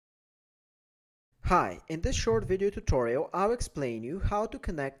Hi, in this short video tutorial, I'll explain you how to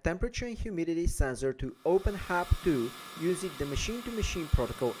connect temperature and humidity sensor to OpenHAB 2 using the machine-to-machine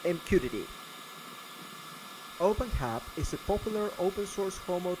protocol MQTT. OpenHAB is a popular open-source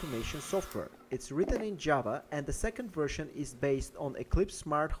home automation software. It's written in Java and the second version is based on Eclipse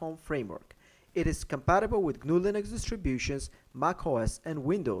Smart Home Framework. It is compatible with GNU Linux distributions, macOS and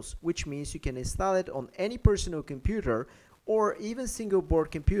Windows, which means you can install it on any personal computer or even single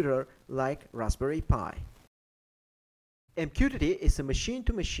board computer like Raspberry Pi. MQTT is a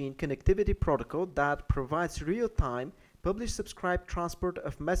machine-to-machine connectivity protocol that provides real-time publish-subscribe transport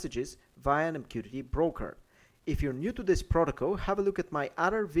of messages via an MQTT broker. If you're new to this protocol, have a look at my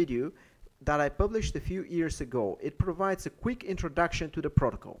other video that I published a few years ago. It provides a quick introduction to the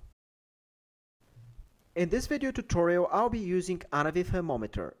protocol. In this video tutorial, I'll be using ANAVI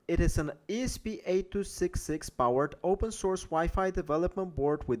Thermometer. It is an ESP8266 powered open source Wi-Fi development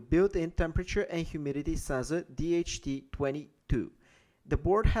board with built-in temperature and humidity sensor DHT22. The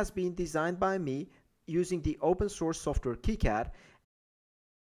board has been designed by me using the open source software KiCad.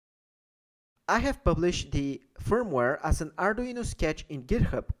 I have published the firmware as an Arduino sketch in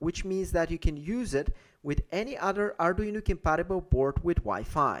GitHub, which means that you can use it with any other Arduino compatible board with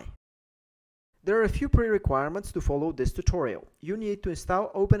Wi-Fi. There are a few pre-requirements to follow this tutorial. You need to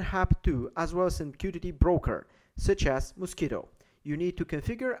install OpenHAB 2 as well as MQTT broker, such as Mosquitto. You need to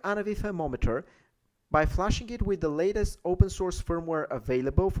configure ANAVI Thermometer by flashing it with the latest open source firmware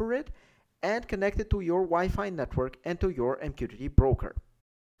available for it and connect it to your Wi-Fi network and to your MQTT broker.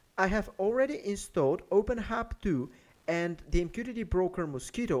 I have already installed OpenHAB 2 and the MQTT broker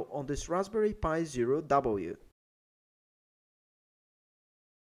Mosquitto on this Raspberry Pi Zero W.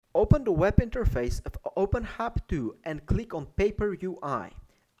 Open the web interface of OpenHAB 2 and click on Paper UI.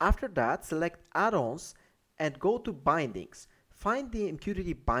 After that, select Add-ons and go to Bindings. Find the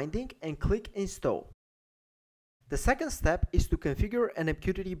MQTT binding and click Install. The second step is to configure an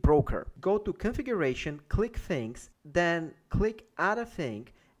MQTT broker. Go to Configuration, click Things, then click Add a thing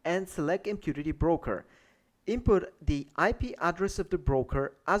and select MQTT broker. Input the IP address of the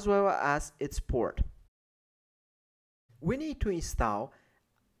broker as well as its port. We need to install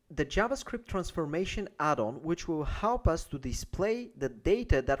the JavaScript Transformation add-on, which will help us to display the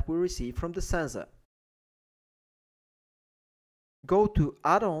data that we receive from the sensor. Go to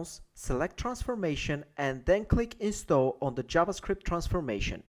Add-ons, select Transformation, and then click Install on the JavaScript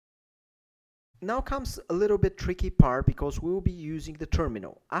Transformation. Now comes a little bit tricky part because we will be using the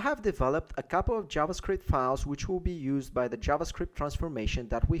terminal. I have developed a couple of JavaScript files which will be used by the JavaScript Transformation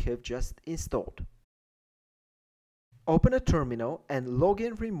that we have just installed. Open a terminal and log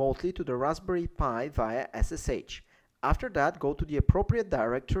in remotely to the Raspberry Pi via SSH. After that, go to the appropriate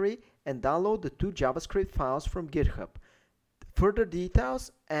directory and download the two JavaScript files from GitHub. Further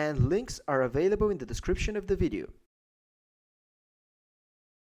details and links are available in the description of the video.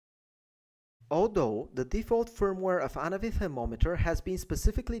 Although the default firmware of ANAVI Thermometer has been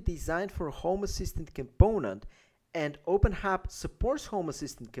specifically designed for Home Assistant component and OpenHAB supports Home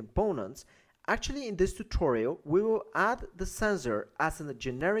Assistant components, actually, in this tutorial, we will add the sensor as a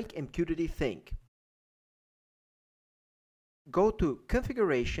generic MQTT thing. Go to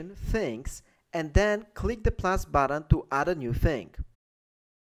Configuration, Things, and then click the plus button to add a new thing.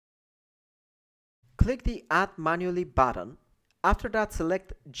 Click the Add Manually button. After that,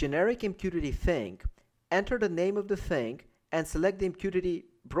 select Generic MQTT Thing, enter the name of the thing, and select the MQTT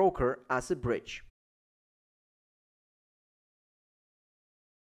broker as a bridge.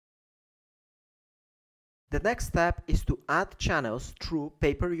 The next step is to add channels through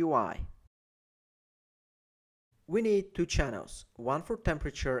Paper UI. We need two channels, one for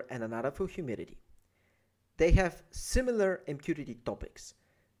temperature and another for humidity. They have similar MQTT topics.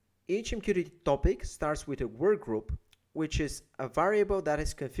 Each MQTT topic starts with a workgroup, which is a variable that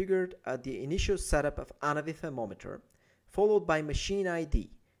is configured at the initial setup of ANAVI Thermometer, followed by machine ID.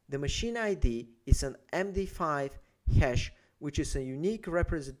 The machine ID is an MD5 hash, which is a unique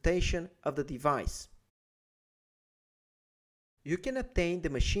representation of the device. You can obtain the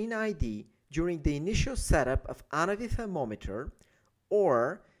machine ID during the initial setup of ANAVI Thermometer,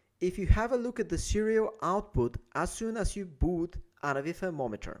 or if you have a look at the serial output as soon as you boot ANAVI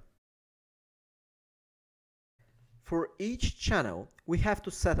Thermometer. For each channel, we have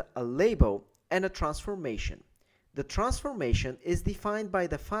to set a label and a transformation. The transformation is defined by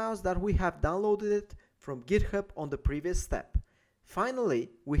the files that we have downloaded from GitHub on the previous step. Finally,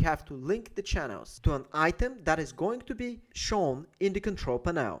 we have to link the channels to an item that is going to be shown in the control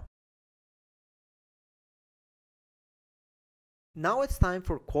panel. Now it's time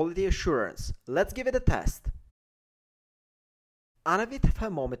for quality assurance. Let's give it a test. ANAVI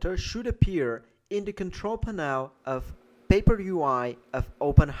Thermometer should appear in the control panel of Paper UI of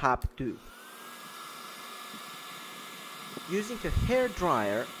OpenHAB 2. Using a hair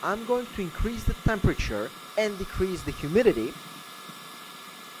dryer, I'm going to increase the temperature and decrease the humidity.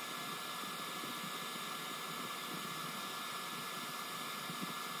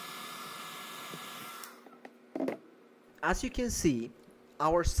 As you can see,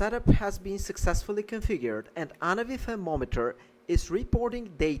 our setup has been successfully configured and ANAVI Thermometer is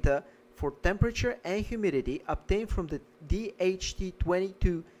reporting data for temperature and humidity obtained from the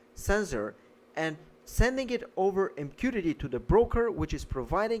DHT22 sensor and sending it over MQTT to the broker, which is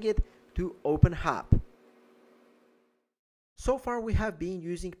providing it to OpenHAB. So far we have been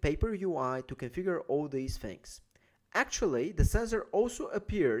using Paper UI to configure all these things. Actually, the sensor also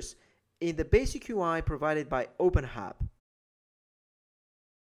appears in the basic UI provided by OpenHAB.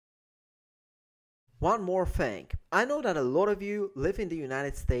 One more thing, I know that a lot of you live in the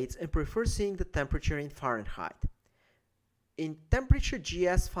United States and prefer seeing the temperature in Fahrenheit. In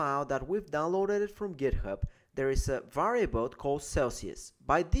temperature.js file that we've downloaded from GitHub, there is a variable called Celsius.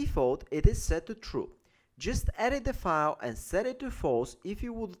 By default, it is set to true. Just edit the file and set it to false if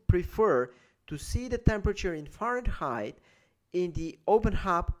you would prefer to see the temperature in Fahrenheit in the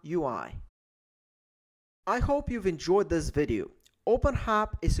OpenHAB UI. I hope you've enjoyed this video. OpenHAB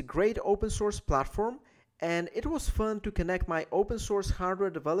is a great open source platform and it was fun to connect my open source hardware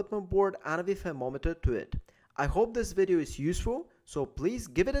development board ANAVI Thermometer to it. I hope this video is useful, so please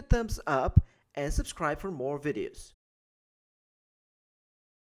give it a thumbs up and subscribe for more videos.